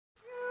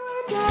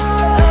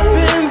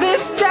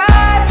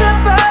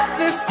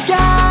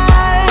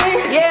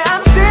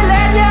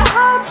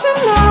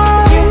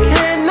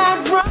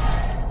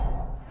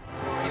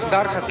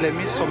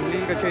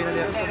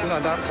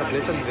tar khat le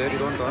chan ve ri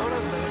don to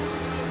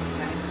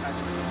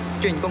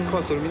king kong kho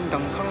tur min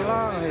dang khang la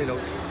hei lo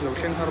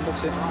thleng har bok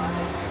se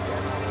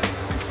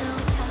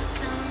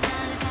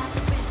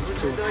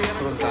chu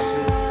ron ta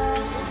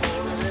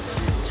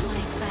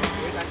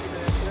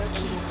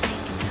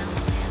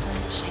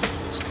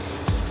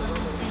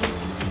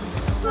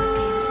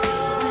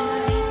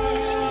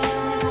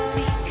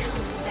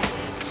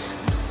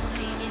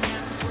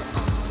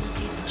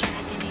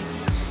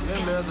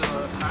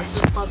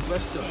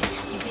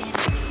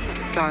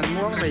Chan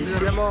muang mấy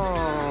xe mò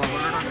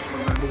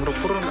bùng rục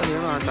phun anh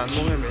em à chan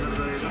muang em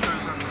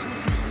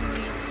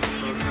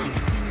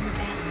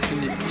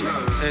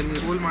en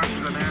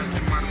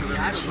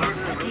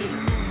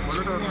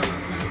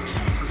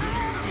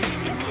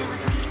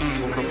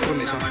bùng rục phun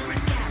này sao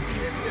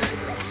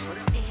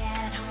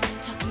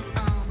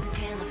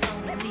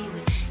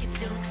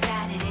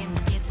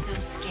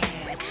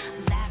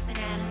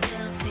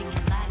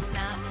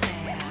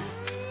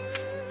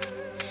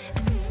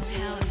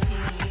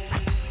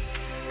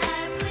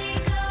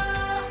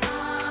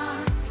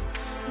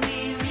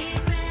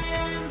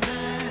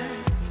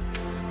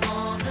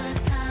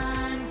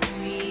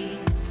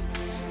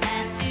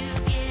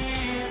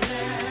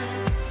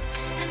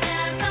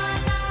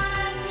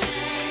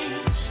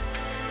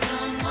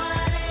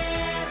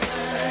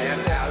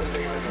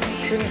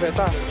chuyên về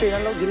ta chuyên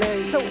ăn lâu gì đây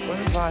lâu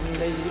vàn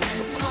đây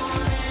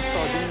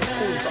trò đi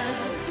cool vậy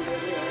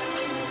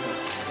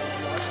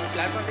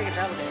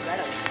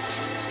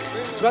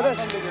brother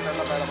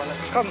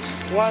come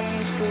 1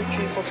 2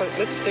 3 4 5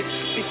 let's take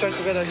picture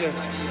together here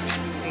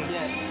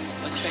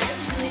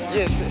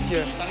yes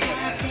here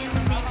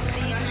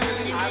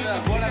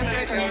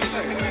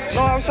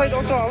no outside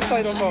also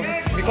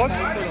because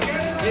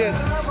yes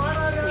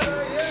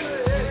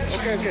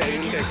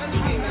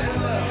okay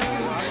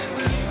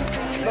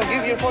no,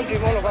 give your phone to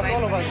all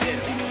of us.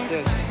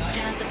 Yes.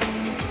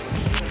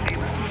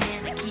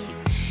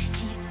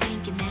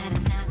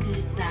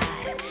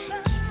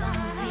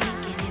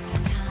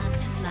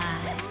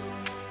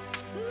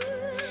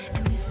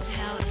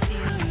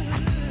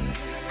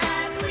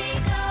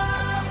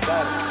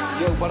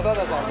 Yo, guarda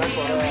da qua.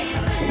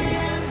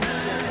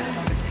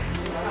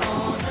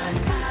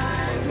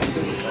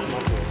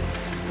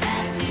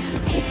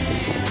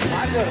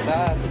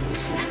 Guarda.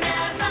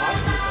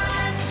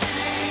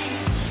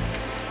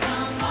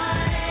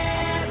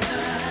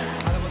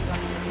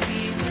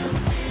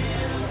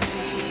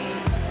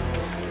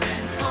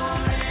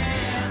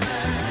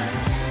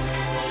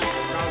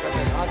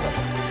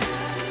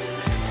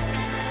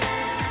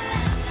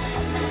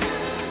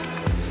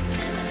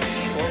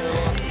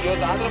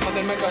 ಇವತ್ತು ಆದ್ರೆ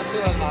ಮತ್ತೆ ಮೇಲೆ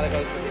ಕಳಿಸ್ತೀವಿ ನಾನು ನಾಳೆ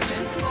ಕಳಿಸ್ತೀನಿ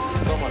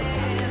ತಗೊಂಡು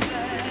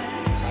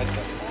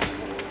ಆಯ್ತು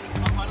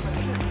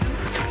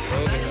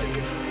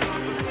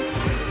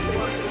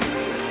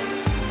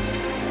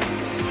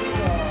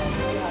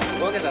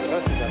ಓಕೆ ಸರ್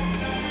ಕಳಿಸ್ತೀನಿ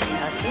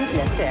ಸರ್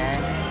ಸಿಂಪ್ಲಿ ಅಷ್ಟೇ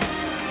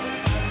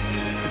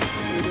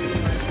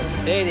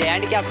ಇದು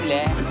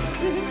ಹ್ಯಾಂಡಿಕ್ಯಾಪ್ಲೇ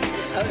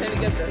ಅದು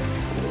ಹ್ಯಾಂಡಿಕ್ಯಾಪ್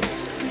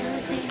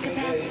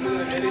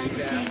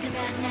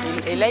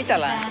ಇಲ್ಲ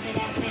ಐತಲ್ಲ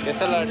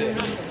ಎಷ್ಟೆಲ್ಲ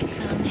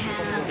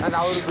ನಾನು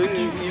ಅವ್ರು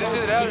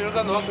ಇಳಿಸಿದ್ರೆ ಅವ್ರು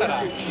ಇಳ್ಕೊಂಡು ಹೋಗ್ತಾರ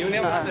ಇವನೇ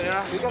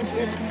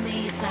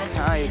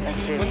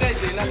ಮುಂದೆ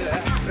ಐತಿ ಇಲ್ಲಾಂದ್ರೆ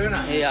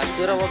ಅಷ್ಟು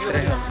ದೂರ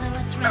ಹೋಗ್ತಾರೆ